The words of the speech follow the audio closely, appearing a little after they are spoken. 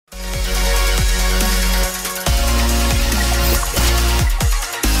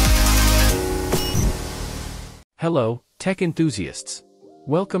Hello, tech enthusiasts.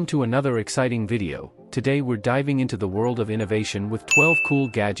 Welcome to another exciting video. Today we're diving into the world of innovation with 12 cool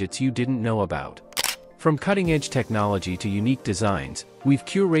gadgets you didn't know about. From cutting-edge technology to unique designs, we've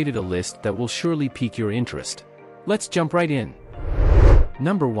curated a list that will surely pique your interest. Let's jump right in.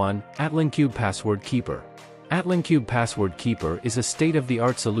 Number 1, AtlanCube Password Keeper. AtlanCube Password Keeper is a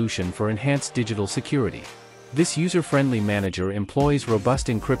state-of-the-art solution for enhanced digital security. This user-friendly manager employs robust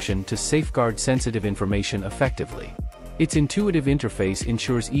encryption to safeguard sensitive information effectively. Its intuitive interface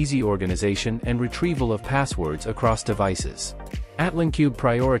ensures easy organization and retrieval of passwords across devices. AtlanCube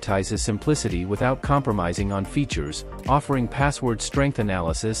prioritizes simplicity without compromising on features, offering password strength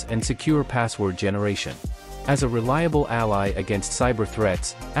analysis and secure password generation. As a reliable ally against cyber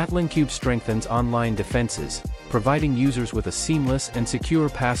threats, AtlanCube strengthens online defenses, providing users with a seamless and secure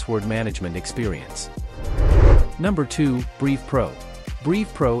password management experience. Number 2, Breathe Pro. Breathe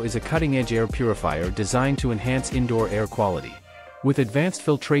Pro is a cutting-edge air purifier designed to enhance indoor air quality. With advanced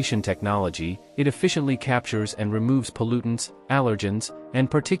filtration technology, it efficiently captures and removes pollutants, allergens, and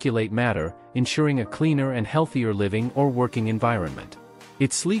particulate matter, ensuring a cleaner and healthier living or working environment.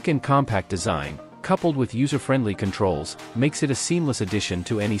 Its sleek and compact design, coupled with user-friendly controls, makes it a seamless addition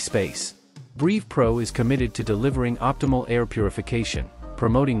to any space. Breathe Pro is committed to delivering optimal air purification,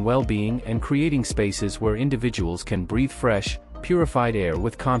 promoting well-being and creating spaces where individuals can breathe fresh, purified air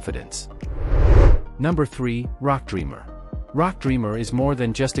with confidence. Number 3, Rock Dreamer. Rock Dreamer is more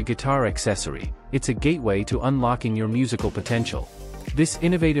than just a guitar accessory, it's a gateway to unlocking your musical potential. This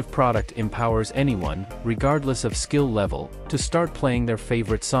innovative product empowers anyone, regardless of skill level, to start playing their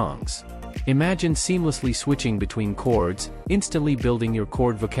favorite songs. Imagine seamlessly switching between chords, instantly building your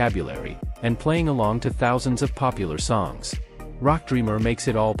chord vocabulary, and playing along to thousands of popular songs. Rock Dreamer makes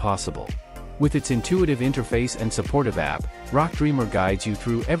it all possible. With its intuitive interface and supportive app, Rock Dreamer guides you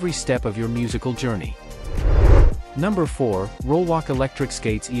through every step of your musical journey. Number 4, Rollwalk Electric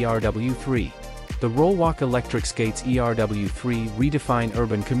Skates ERW3. The Rollwalk Electric Skates ERW3 redefine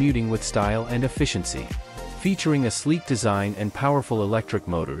urban commuting with style and efficiency. Featuring a sleek design and powerful electric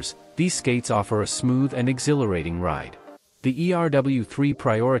motors, these skates offer a smooth and exhilarating ride. The ERW3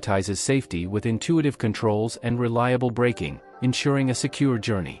 prioritizes safety with intuitive controls and reliable braking, ensuring a secure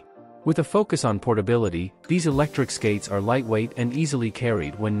journey. With a focus on portability, these electric skates are lightweight and easily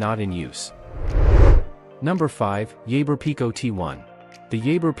carried when not in use. Number 5, Yaeber Pico T1. The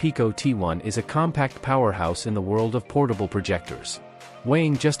Yaeber Pico T1 is a compact powerhouse in the world of portable projectors.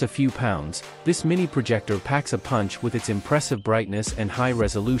 Weighing just a few pounds, this mini projector packs a punch with its impressive brightness and high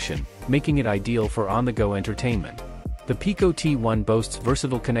resolution, making it ideal for on-the-go entertainment. The Pico T1 boasts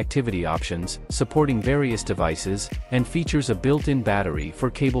versatile connectivity options, supporting various devices, and features a built-in battery for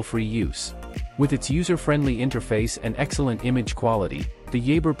cable-free use. With its user-friendly interface and excellent image quality, the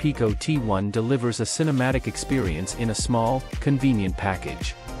Yaeber Pico T1 delivers a cinematic experience in a small, convenient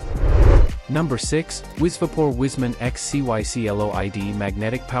package. Number 6, Wizvapor Wisman X CYCLOID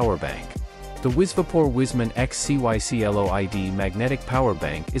Magnetic Power Bank. The Wizvapor Wisman X CYCLOID Magnetic Power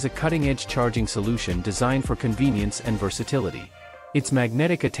Bank is a cutting-edge charging solution designed for convenience and versatility. Its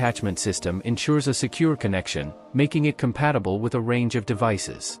magnetic attachment system ensures a secure connection, making it compatible with a range of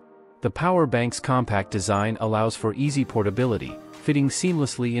devices. The power bank's compact design allows for easy portability, fitting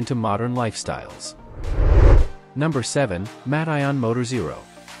seamlessly into modern lifestyles. Number 7, Mat-Ion Motor Zero.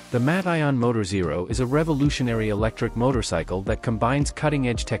 The Mat-Ion Motor Zero is a revolutionary electric motorcycle that combines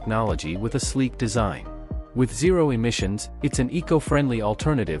cutting-edge technology with a sleek design. With zero emissions, it's an eco-friendly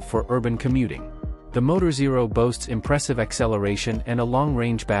alternative for urban commuting. The Motor Zero boasts impressive acceleration and a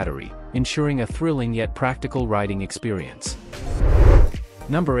long-range battery, ensuring a thrilling yet practical riding experience.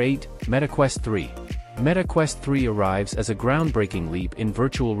 Number 8, MetaQuest 3. MetaQuest 3 arrives as a groundbreaking leap in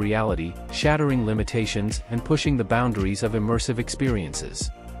virtual reality, shattering limitations and pushing the boundaries of immersive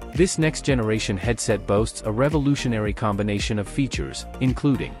experiences. This next-generation headset boasts a revolutionary combination of features,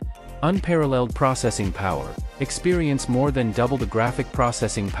 including unparalleled processing power. Experience more than double the graphic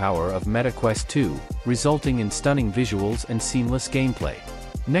processing power of MetaQuest 2, resulting in stunning visuals and seamless gameplay.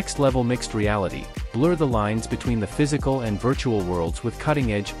 Next-level mixed reality. Blur the lines between the physical and virtual worlds with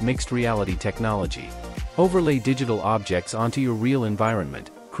cutting-edge mixed reality technology. Overlay digital objects onto your real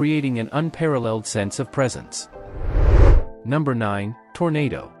environment, creating an unparalleled sense of presence. Number 9,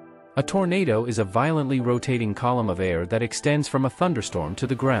 Tornado. A tornado is a violently rotating column of air that extends from a thunderstorm to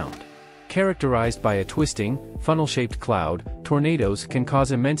the ground. Characterized by a twisting, funnel-shaped cloud, tornadoes can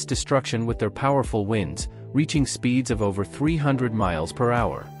cause immense destruction with their powerful winds, reaching speeds of over 300 miles per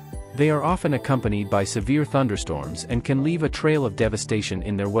hour. They are often accompanied by severe thunderstorms and can leave a trail of devastation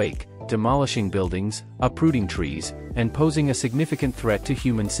in their wake, demolishing buildings, uprooting trees, and posing a significant threat to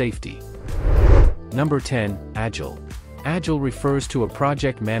human safety. Number 10, Agile. Agile refers to a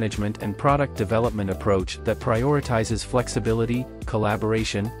project management and product development approach that prioritizes flexibility,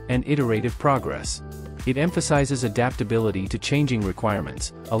 collaboration, and iterative progress. It emphasizes adaptability to changing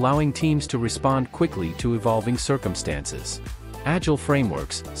requirements, allowing teams to respond quickly to evolving circumstances. Agile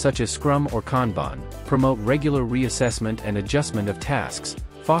frameworks, such as Scrum or Kanban, promote regular reassessment and adjustment of tasks,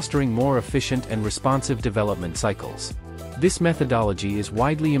 fostering more efficient and responsive development cycles. This methodology is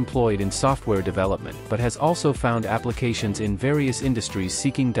widely employed in software development but has also found applications in various industries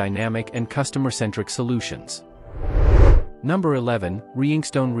seeking dynamic and customer-centric solutions. Number 11,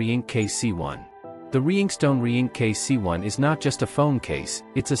 Reinkstone Reink Case C1. The Reinkstone Reink Case C1 is not just a phone case,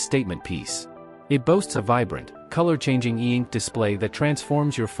 it's a statement piece. It boasts a vibrant, color-changing e-ink display that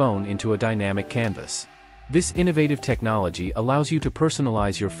transforms your phone into a dynamic canvas. This innovative technology allows you to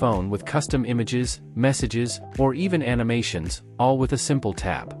personalize your phone with custom images, messages, or even animations, all with a simple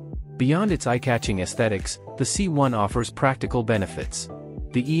tap. Beyond its eye-catching aesthetics, the C1 offers practical benefits.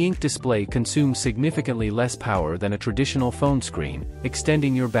 The e-ink display consumes significantly less power than a traditional phone screen,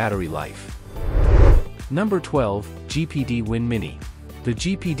 extending your battery life. Number 12, GPD Win Mini. The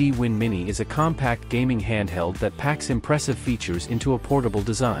GPD Win Mini is a compact gaming handheld that packs impressive features into a portable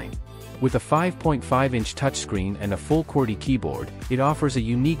design. With a 5.5-inch touchscreen and a full QWERTY keyboard, it offers a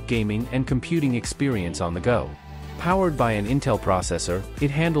unique gaming and computing experience on the go. Powered by an Intel processor,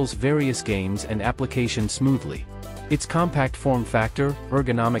 it handles various games and applications smoothly. Its compact form factor,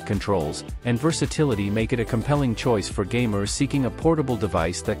 ergonomic controls, and versatility make it a compelling choice for gamers seeking a portable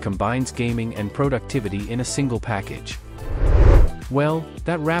device that combines gaming and productivity in a single package. Well,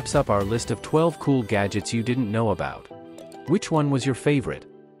 that wraps up our list of 12 cool gadgets you didn't know about. Which one was your favorite?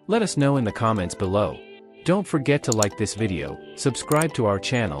 Let us know in the comments below. Don't forget to like this video, subscribe to our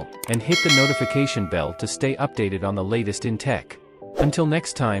channel, and hit the notification bell to stay updated on the latest in tech. Until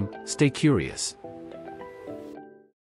next time, stay curious.